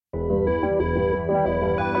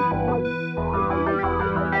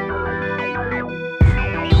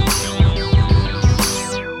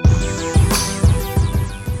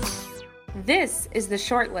This is The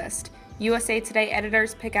Short List. USA Today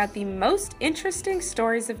editors pick out the most interesting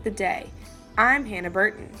stories of the day. I'm Hannah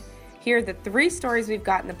Burton. Here are the 3 stories we've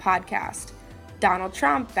got in the podcast. Donald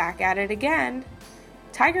Trump back at it again.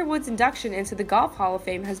 Tiger Woods' induction into the Golf Hall of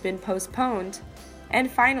Fame has been postponed. And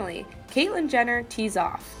finally, Caitlyn Jenner tees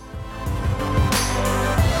off.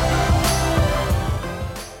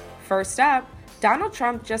 First up, Donald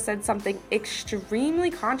Trump just said something extremely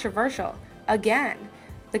controversial, again.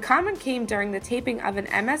 The comment came during the taping of an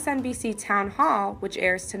MSNBC town hall, which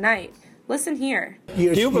airs tonight. Listen here. Do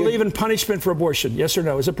you believe in punishment for abortion, yes or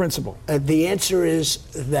no, as a principle? The answer is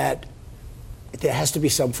that there has to be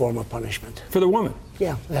some form of punishment. For the woman?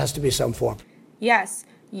 Yeah, there has to be some form. Yes,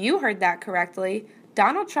 you heard that correctly.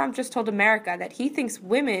 Donald Trump just told America that he thinks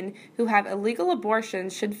women who have illegal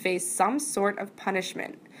abortions should face some sort of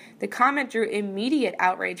punishment. The comment drew immediate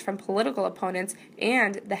outrage from political opponents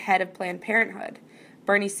and the head of Planned Parenthood.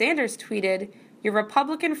 Bernie Sanders tweeted, "Your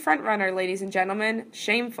Republican frontrunner, ladies and gentlemen,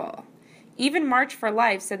 shameful." Even March for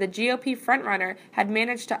Life said the GOP frontrunner had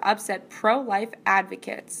managed to upset pro-life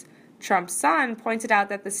advocates. Trump's son pointed out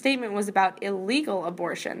that the statement was about illegal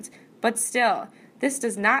abortions, but still, this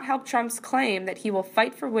does not help Trump's claim that he will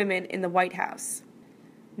fight for women in the White House.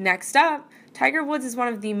 Next up, Tiger Woods is one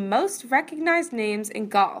of the most recognized names in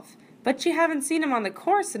golf, but you haven't seen him on the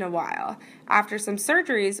course in a while. After some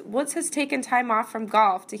surgeries, Woods has taken time off from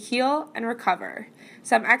golf to heal and recover.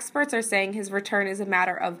 Some experts are saying his return is a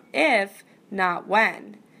matter of if, not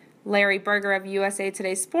when. Larry Berger of USA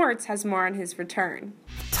Today Sports has more on his return.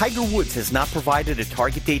 Tiger Woods has not provided a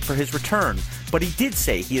target date for his return, but he did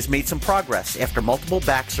say he has made some progress after multiple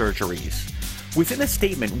back surgeries. Within a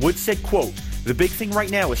statement, Woods said, quote, "The big thing right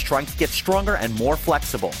now is trying to get stronger and more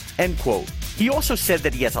flexible," end quote. He also said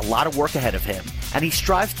that he has a lot of work ahead of him, and he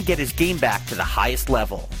strives to get his game back to the highest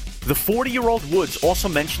level. The 40-year-old Woods also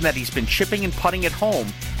mentioned that he's been chipping and putting at home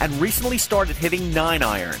and recently started hitting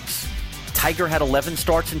 9-irons. Tiger had 11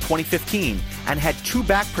 starts in 2015 and had 2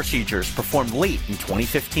 back procedures performed late in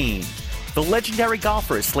 2015. The legendary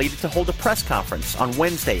golfer is slated to hold a press conference on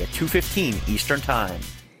Wednesday at 2:15 Eastern Time.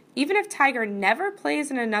 Even if Tiger never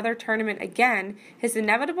plays in another tournament again, his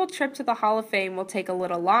inevitable trip to the Hall of Fame will take a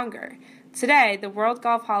little longer. Today, the World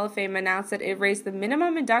Golf Hall of Fame announced that it raised the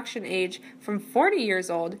minimum induction age from 40 years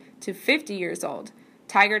old to 50 years old.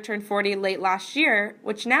 Tiger turned 40 late last year,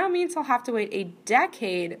 which now means he'll have to wait a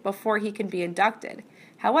decade before he can be inducted.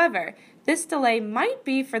 However, this delay might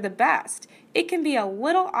be for the best. It can be a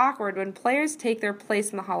little awkward when players take their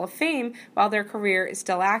place in the Hall of Fame while their career is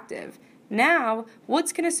still active. Now,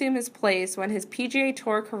 Woods can assume his place when his PGA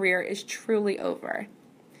Tour career is truly over.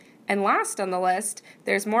 And last on the list,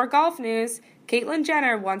 there's more golf news. Caitlyn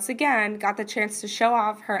Jenner once again got the chance to show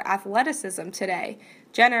off her athleticism today.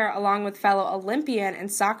 Jenner, along with fellow Olympian and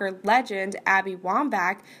soccer legend Abby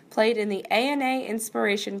Wambach, played in the ANA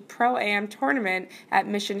Inspiration Pro-Am tournament at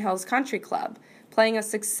Mission Hills Country Club. Playing a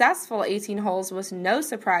successful 18 holes was no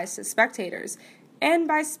surprise to spectators. And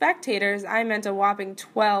by spectators, I meant a whopping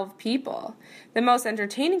 12 people. The most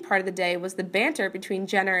entertaining part of the day was the banter between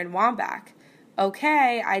Jenner and Wambach.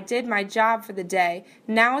 "Okay, I did my job for the day.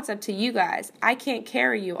 Now it's up to you guys. I can't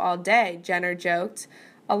carry you all day," Jenner joked.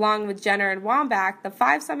 Along with Jenner and Wambach, the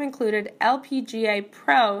fivesome included LPGA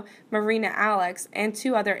pro Marina Alex and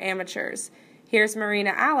 2 other amateurs. Here's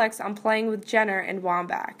Marina Alex on playing with Jenner and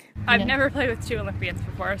Wambach. I've never played with 2 Olympians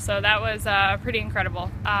before, so that was pretty incredible.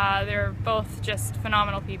 They're both just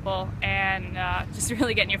phenomenal people and just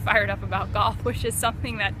really getting you fired up about golf, which is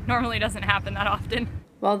something that normally doesn't happen that often.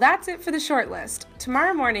 Well, that's it for the short list.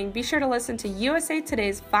 Tomorrow morning, be sure to listen to USA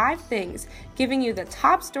Today's 5 Things, giving you the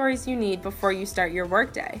top stories you need before you start your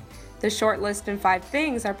workday. The short list and 5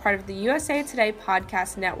 Things are part of the USA Today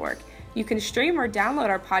podcast network. You can stream or download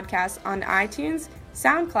our podcast on iTunes,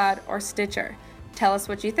 SoundCloud, or Stitcher. Tell us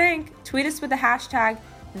what you think. Tweet us with the hashtag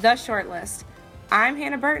 #TheShortlist. I'm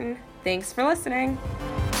Hannah Burton. Thanks for listening.